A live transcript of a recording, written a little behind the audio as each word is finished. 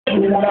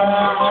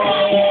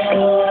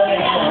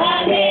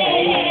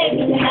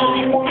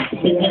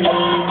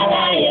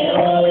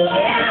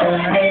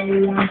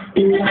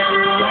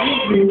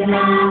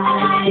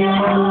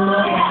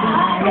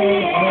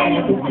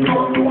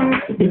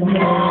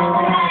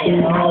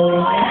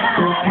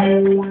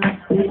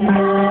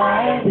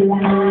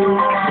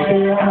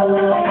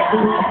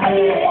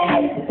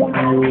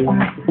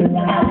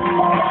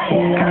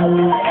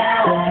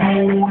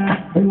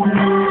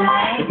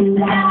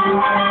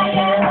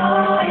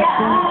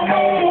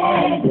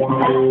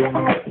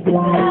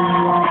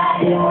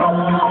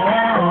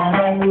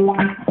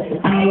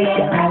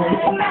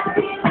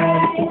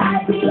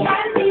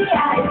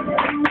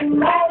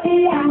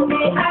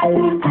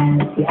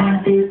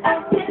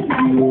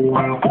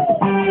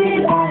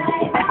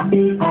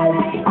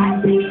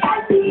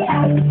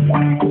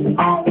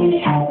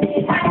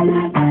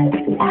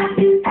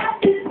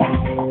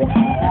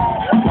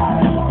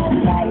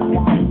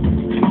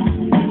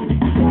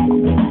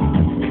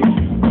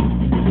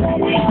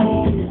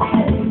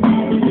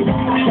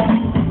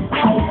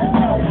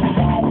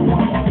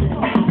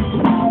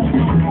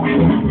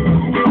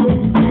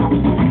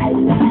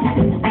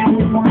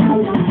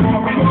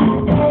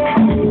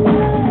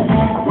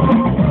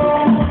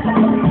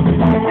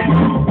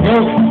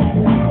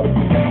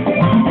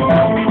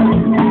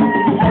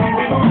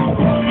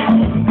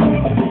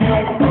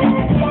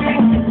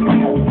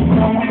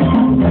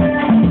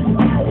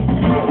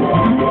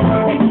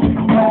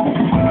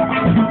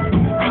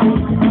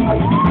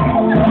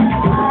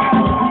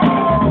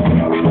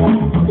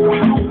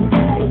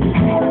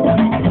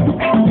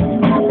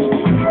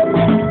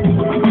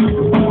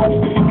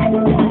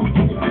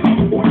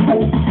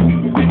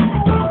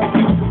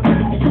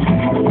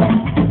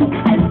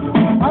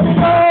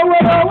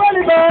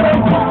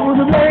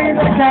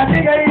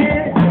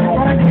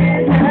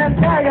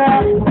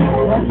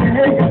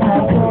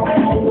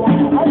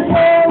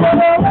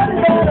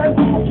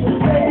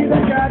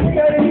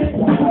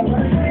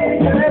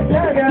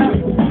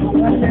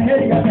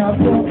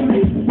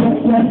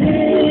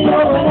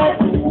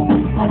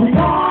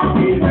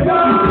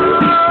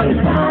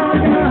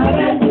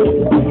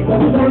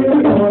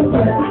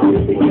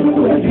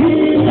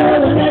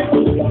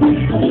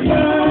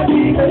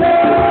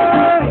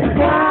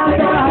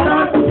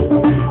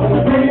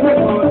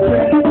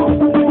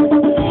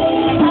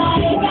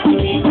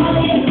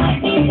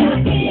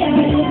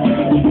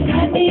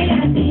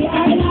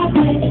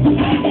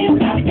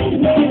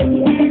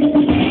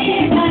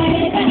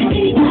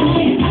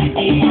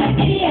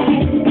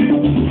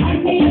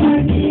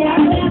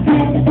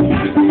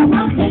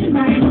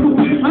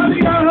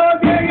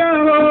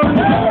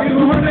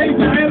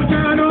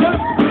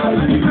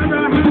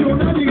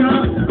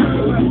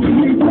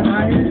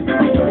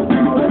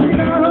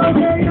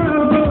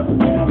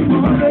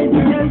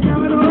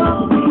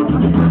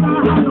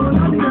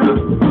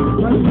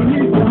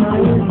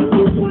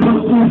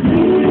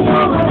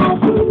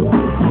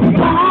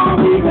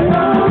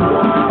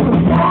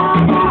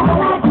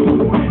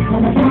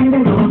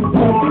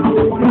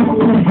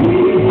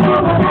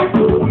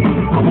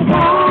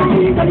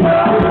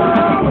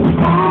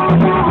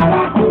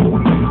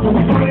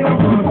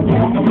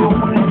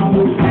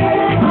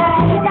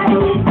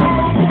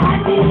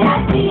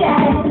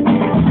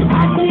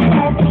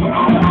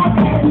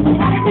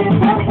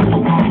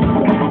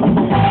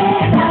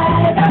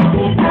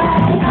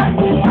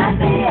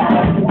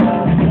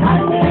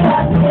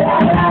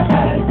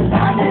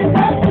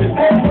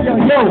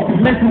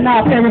Listen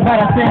up,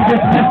 everybody, sing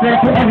this message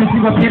to every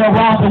single kid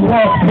around the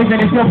world.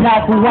 Even if you're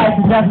black or white,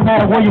 it doesn't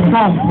matter where you're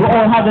from. We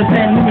all have the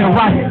same human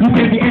right. You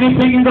can be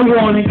anything in the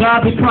world and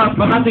God be trust,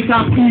 but nothing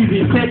comes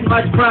easy. It takes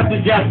much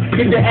practice just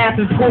get your ass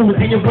in school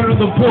and you're one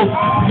of the books.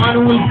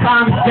 Money will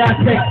come,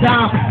 just take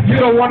down. You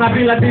don't want to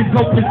be like these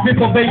hopeless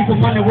people begging for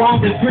money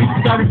around the streets,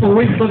 starting for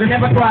weeks, so they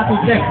never try to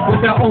check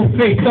with their own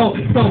faith. So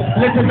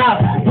listen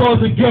up, boys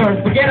and girls,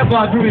 forget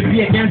about doing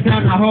be against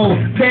down the hole.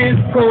 Stay in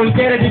school,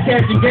 get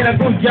education, get a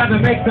good job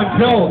and make some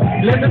dough.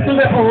 Listen to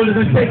the oldest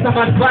and take some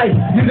advice.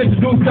 You need to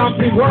do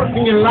something work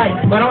in your life,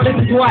 but don't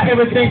listen to what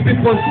everything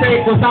people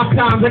say, because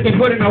sometimes they can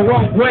put in the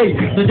wrong way.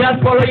 So just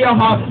follow your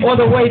heart all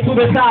the way to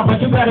the top, but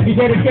you gotta be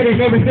dedicated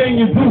in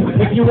everything you do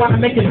if you want to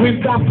make your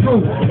dream come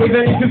true.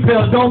 Even if you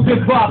fail, don't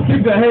give up,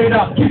 keep your head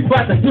up, keep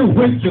fighting, you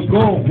reach your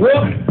goal.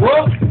 Whoop,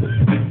 whoop,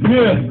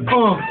 yeah,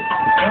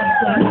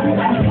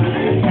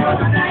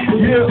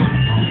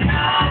 yeah.